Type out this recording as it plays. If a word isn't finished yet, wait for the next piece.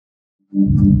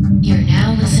You're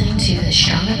now listening to the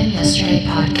Stronger Than Yesterday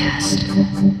podcast.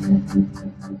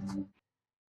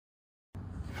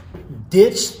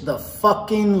 Ditch the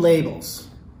fucking labels.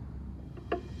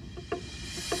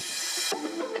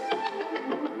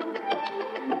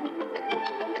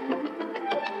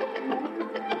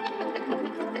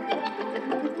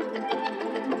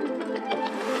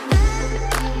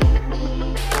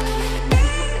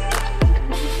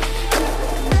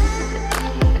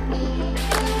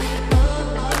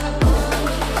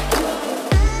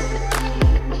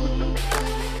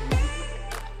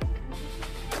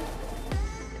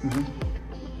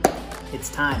 It's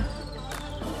time.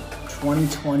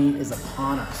 2020 is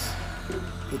upon us.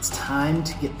 It's time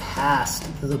to get past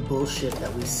the bullshit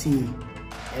that we see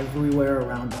everywhere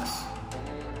around us.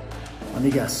 Let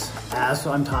me guess, as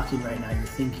I'm talking right now, you're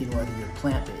thinking whether you're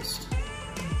plant-based,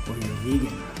 or you're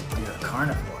vegan, or you're a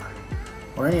carnivore,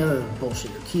 or any other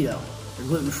bullshit, you're keto, you're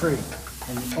gluten-free,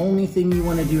 and the only thing you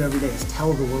want to do every day is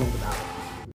tell the world about it.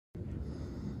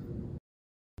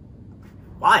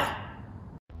 Why?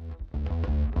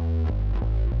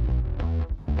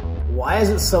 Why is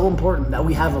it so important that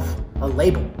we have a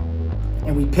label,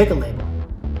 and we pick a label,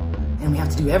 and we have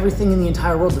to do everything in the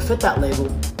entire world to fit that label,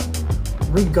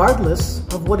 regardless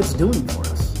of what it's doing for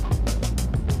us?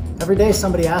 Every day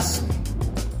somebody asks me,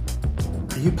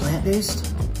 are you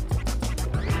plant-based?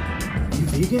 Are you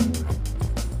vegan?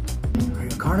 Are you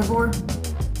a carnivore?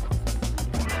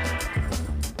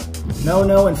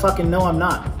 No, and fucking no, I'm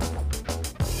not.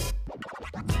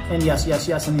 And yes,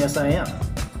 and yes, I am.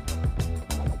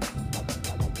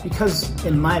 Because,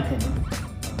 in my opinion,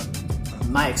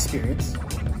 my experience,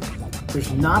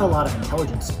 there's not a lot of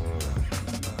intelligence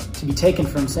to be taken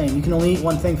from saying you can only eat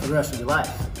one thing for the rest of your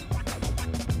life.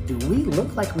 Do we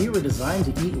look like we were designed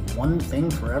to eat one thing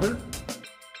forever?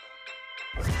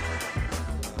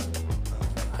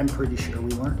 I'm pretty sure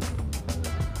we weren't.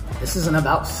 This isn't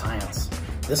about science.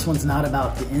 This one's not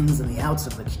about the ins and the outs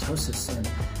of the ketosis and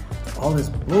all this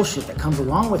bullshit that comes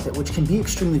along with it, which can be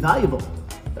extremely valuable.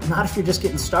 But not if you're just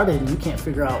getting started and you can't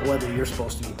figure out whether you're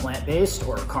supposed to be plant-based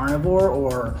or a carnivore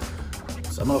or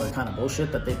some other kind of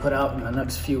bullshit that they put out in the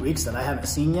next few weeks that I haven't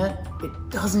seen yet. It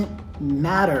doesn't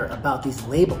matter about these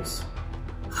labels.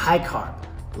 High carb,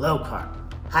 low carb,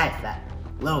 high fat,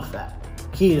 low fat,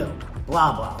 keto,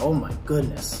 blah, blah. Oh my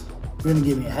goodness. You're gonna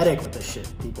give me a headache with this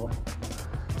shit, people.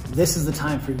 This is the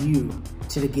time for you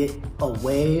to get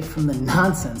away from the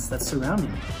nonsense that's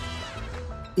surrounding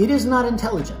you. It is not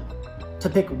intelligent to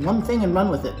pick one thing and run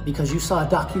with it because you saw a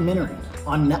documentary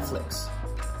on Netflix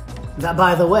that,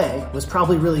 by the way, was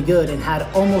probably really good and had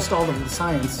almost all of the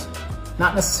science,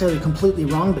 not necessarily completely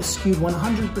wrong, but skewed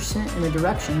 100% in a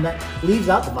direction that leaves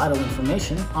out the vital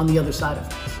information on the other side of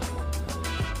things.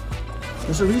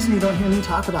 There's a reason you don't hear me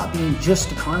talk about being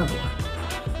just a carnivore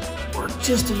or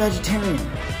just a vegetarian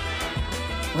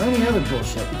or any other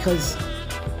bullshit, because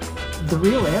the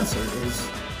real answer is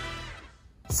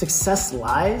success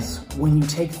lies when you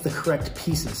take the correct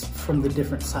pieces from the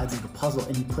different sides of the puzzle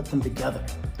and you put them together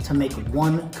to make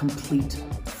one complete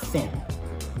thing.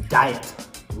 Diet,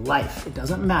 life, it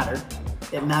doesn't matter.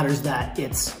 It matters that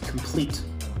it's complete.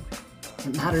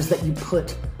 It matters that you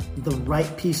put the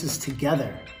right pieces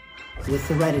together with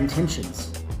the right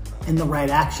intentions and the right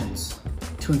actions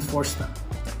to enforce them.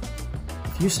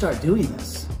 If you start doing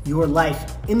this, your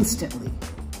life instantly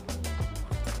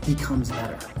becomes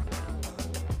better.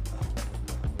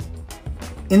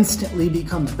 Instantly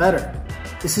becomes better.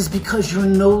 This is because you're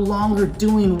no longer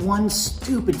doing one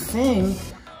stupid thing.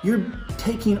 You're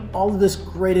taking all of this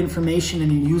great information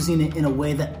and you're using it in a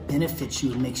way that benefits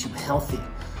you and makes you healthy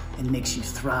and makes you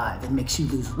thrive and makes you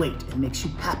lose weight and makes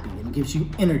you happy and gives you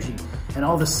energy. And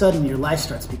all of a sudden your life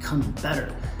starts becoming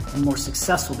better and more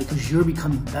successful because you're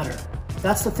becoming better.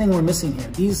 That's the thing we're missing here.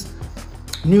 These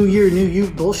new year, new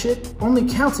you bullshit only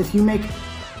counts if you make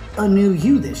a new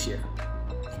you this year.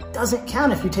 Doesn't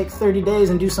count if you take 30 days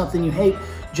and do something you hate,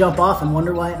 jump off and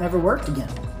wonder why it never worked again.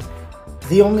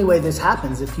 The only way this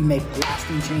happens is if you make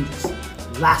lasting changes.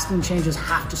 Lasting changes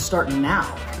have to start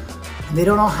now. And they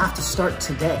don't all have to start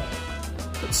today.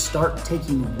 But start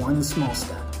taking one small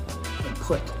step and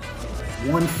put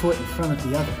one foot in front of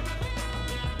the other.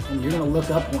 And you're gonna look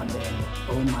up one day and,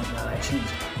 oh my God, I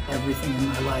changed everything in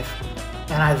my life.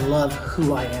 And I love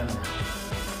who I am now.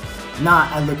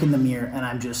 Not, I look in the mirror and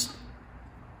I just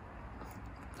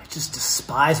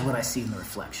despise what I see in the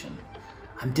reflection.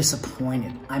 I'm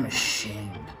disappointed. I'm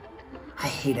ashamed. I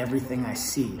hate everything I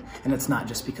see. And it's not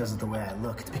just because of the way I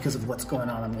look. It's because of what's going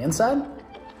on the inside.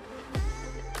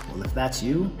 Well, if that's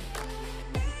you,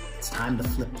 it's time to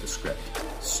flip the script.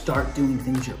 Start doing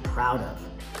things you're proud of.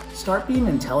 Start being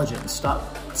intelligent and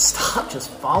stop just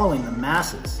following the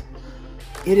masses.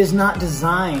 It is not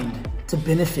designed to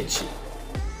benefit you.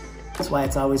 That's why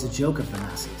it's always a joke of the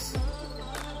masses.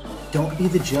 Don't be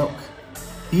the joke.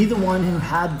 Be the one who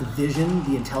had the vision,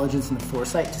 the intelligence, and the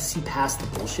foresight to see past the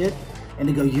bullshit and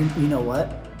to go, you know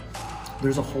what?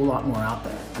 There's a whole lot more out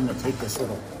there. I'm gonna take this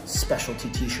little specialty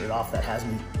t-shirt off that has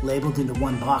me labeled into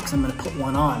one box. I'm gonna put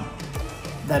one on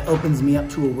that opens me up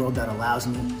to a world that allows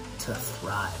me to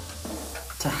thrive,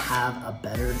 to have a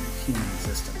better human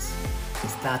existence.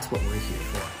 Because that's what we're here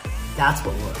for. That's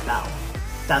what we're about.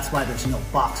 That's why there's no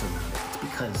box around it. It's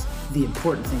because the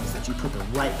important thing is that you put the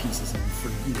right pieces in for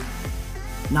you.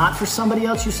 Not for somebody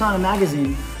else you saw in a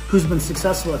magazine who's been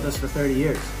successful at this for 30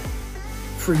 years.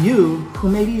 For you,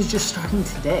 who maybe is just starting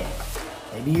today.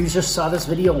 Maybe you just saw this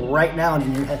video right now and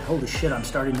in your head, holy shit, I'm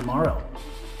starting tomorrow.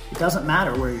 It doesn't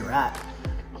matter where you're at.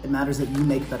 It matters that you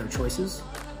make better choices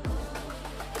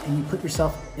and you put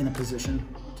yourself in a position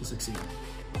to succeed.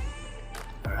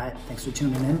 All right, thanks for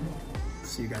tuning in.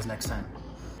 See you guys next time.